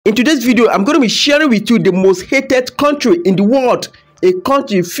In today's video, I'm going to be sharing with you the most hated country in the world. A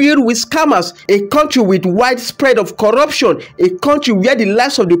country filled with scammers, a country with widespread of corruption, a country where the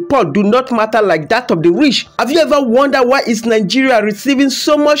lives of the poor do not matter like that of the rich. Have you ever wondered why is Nigeria receiving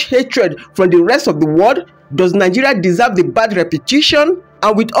so much hatred from the rest of the world? Does Nigeria deserve the bad reputation?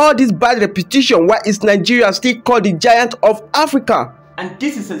 And with all this bad reputation, why is Nigeria still called the giant of Africa? And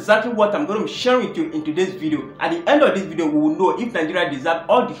this is exactly what I'm going to be sharing with you in today's video. At the end of this video, we will know if Nigeria deserves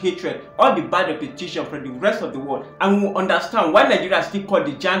all the hatred, all the bad reputation from the rest of the world. And we will understand why Nigeria is still called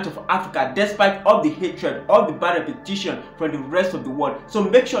the giant of Africa despite all the hatred, all the bad reputation from the rest of the world. So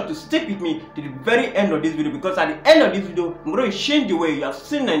make sure to stick with me to the very end of this video, because at the end of this video, I'm going to change the way you have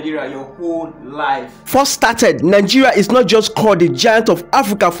seen Nigeria your whole life. First started, Nigeria is not just called the giant of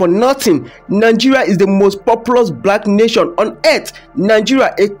Africa for nothing. Nigeria is the most populous black nation on earth.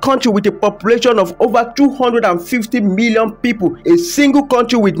 Nigeria, a country with a population of over 250 million people, a single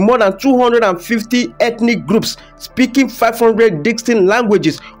country with more than 250 ethnic groups, speaking 500 distinct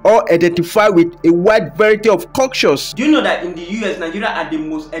languages, all identified with a wide variety of cultures. Do you know that in the US, Nigeria are the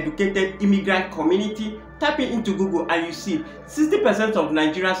most educated immigrant community? Type it into Google and you see 60% of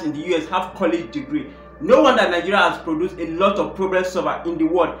Nigerians in the US have college degree. No wonder Nigeria has produced a lot of problem solvers in the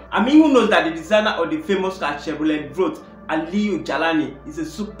world. I mean, who knows that the designer of the famous car Chevrolet wrote Aliyu Jalani is a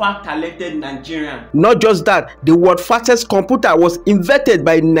super talented Nigerian. Not just that, the world's fastest computer was invented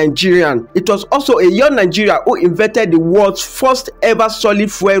by a Nigerian. It was also a young Nigerian who invented the world's first ever solid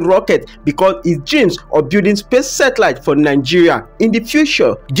fuel rocket because his dreams of building space satellite for Nigeria in the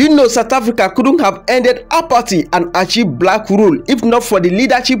future. Do you know South Africa couldn't have ended apartheid and achieved black rule if not for the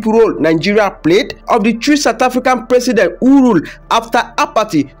leadership role Nigeria played? Of the 3 South African presidents who ruled after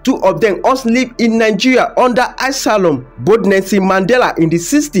apartheid, 2 of them also live in Nigeria under asylum. Both Nelson Mandela in the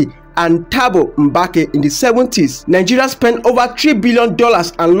 60s and Thabo Mbeki in the 70s. Nigeria spent over $3 billion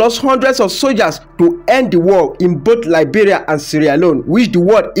and lost hundreds of soldiers to end the war in both Liberia and Sierra Leone, which the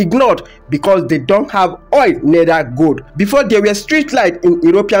world ignored because they don't have oil, neither gold. Before there were street lights in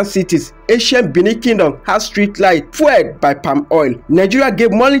European cities, ancient Benin Kingdom had street lights fueled by palm oil. Nigeria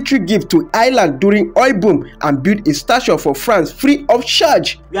gave monetary gift to Ireland during oil boom and built a statue for France free of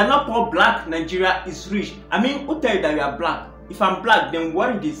charge. We are not poor black, Nigeria is rich. I mean, who tell you that we are black? If I'm black, then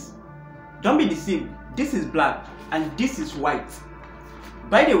what is this? Don't be deceived, this is black and this is white.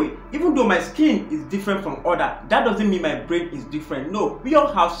 By the way, even though my skin is different from other, that doesn't mean my brain is different. No, we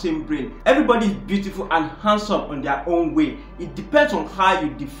all have same brain. Everybody is beautiful and handsome on their own way. It depends on how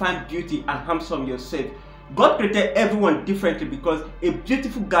you define beauty and handsome yourself. God created everyone differently because a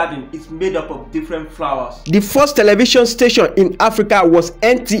beautiful garden is made up of different flowers. The first television station in Africa was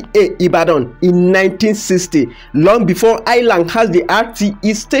NTA Ibadan in 1960, long before Ireland has the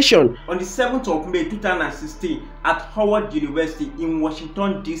RTE station. On the 7th of May 2016 at Howard University in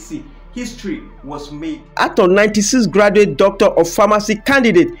Washington, D.C., history was made. Out of 96 graduate doctor of pharmacy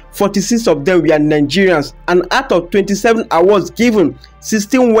candidates, 46 of them were Nigerians, and out of 27 awards given,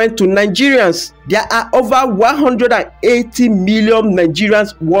 16 went to Nigerians. There are over 180 million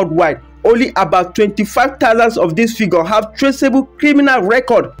Nigerians worldwide. Only about 25,000 of this figure have traceable criminal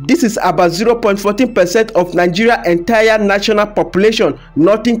record. This is about 0.14% of Nigeria's entire national population,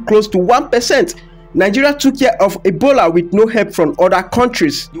 nothing close to 1%. Nigeria took care of Ebola with no help from other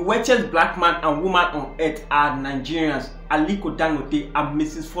countries. The wealthiest black man and woman on earth are Nigerians, Aliko Dangote and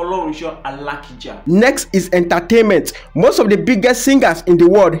Mrs. Folorunsho Alakija. Next is entertainment. Most of the biggest singers in the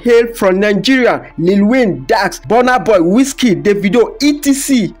world hail from Nigeria: Lil Wayne, Dax, Burna Boy, Wizkid, Davido,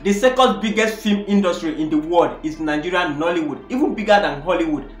 etc. The second biggest film industry in the world is Nigerian Nollywood, even bigger than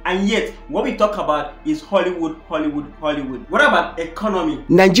Hollywood. And yet, what we talk about is Hollywood, Hollywood, Hollywood. What about economy?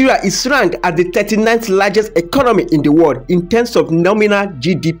 Nigeria is ranked as the 39th largest economy in the world in terms of nominal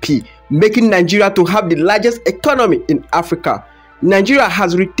GDP, making Nigeria to have the largest economy in Africa. Nigeria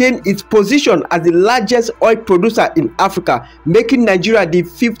has retained its position as the largest oil producer in Africa, making Nigeria the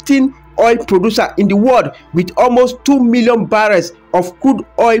 15th oil producer in the world with almost 2 million barrels of crude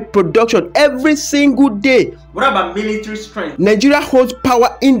oil production every single day. What about military strength? Nigeria holds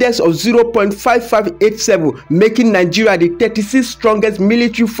power index of 0.5587, making Nigeria the 36th strongest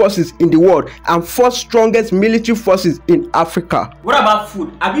military forces in the world and 4th strongest military forces in Africa. What about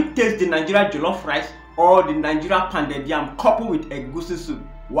food? Have you tasted the Nigeria jollof rice or the Nigeria pounded yam coupled with egusi soup?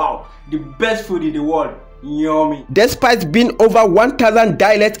 Wow, the best food in the world. Yummy. Despite being over 1,000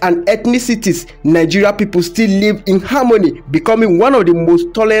 dialects and ethnicities, Nigeria people still live in harmony, becoming one of the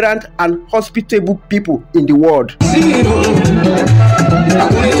most tolerant and hospitable people in the world.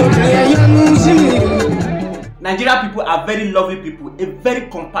 Nigeria people are very lovely people, a very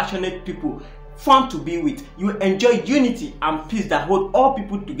compassionate people. fun to be with. You enjoy unity and peace that hold all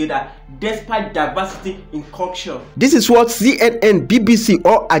people together despite diversity in culture. This is what CNN, BBC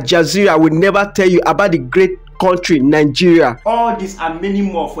or Al Jazeera will never tell you about the great country Nigeria. All these and many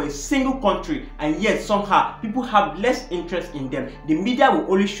more for a single country, and yet somehow people have less interest in them. The media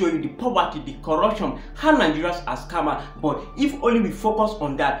will only show you the poverty, the corruption, how Nigerians are scammers. But if only we focus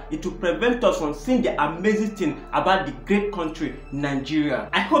on that, it will prevent us from seeing the amazing thing about the great country Nigeria.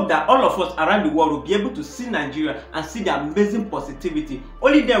 I hope that all of us around the world will be able to see Nigeria and see the amazing positivity.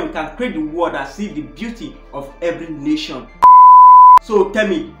 Only then we can create the world and see the beauty of every nation. So tell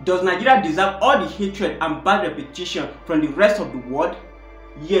me, does Nigeria deserve all the hatred and bad reputation from the rest of the world?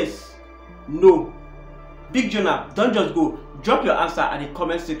 Yes. No. Big Jonah, don't just go. Drop your answer at the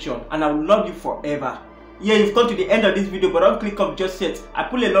comment section and I will love you forever. Yeah, you've come to the end of this video, but don't click off just yet. I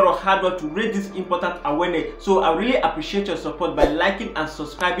put a lot of hard work to raise this important awareness, so I really appreciate your support by liking and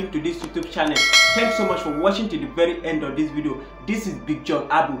subscribing to this YouTube channel. Thanks so much for watching to the very end of this video. This is Big John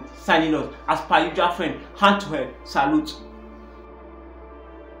Abu signing off. As per usual friend, hand to head, salute.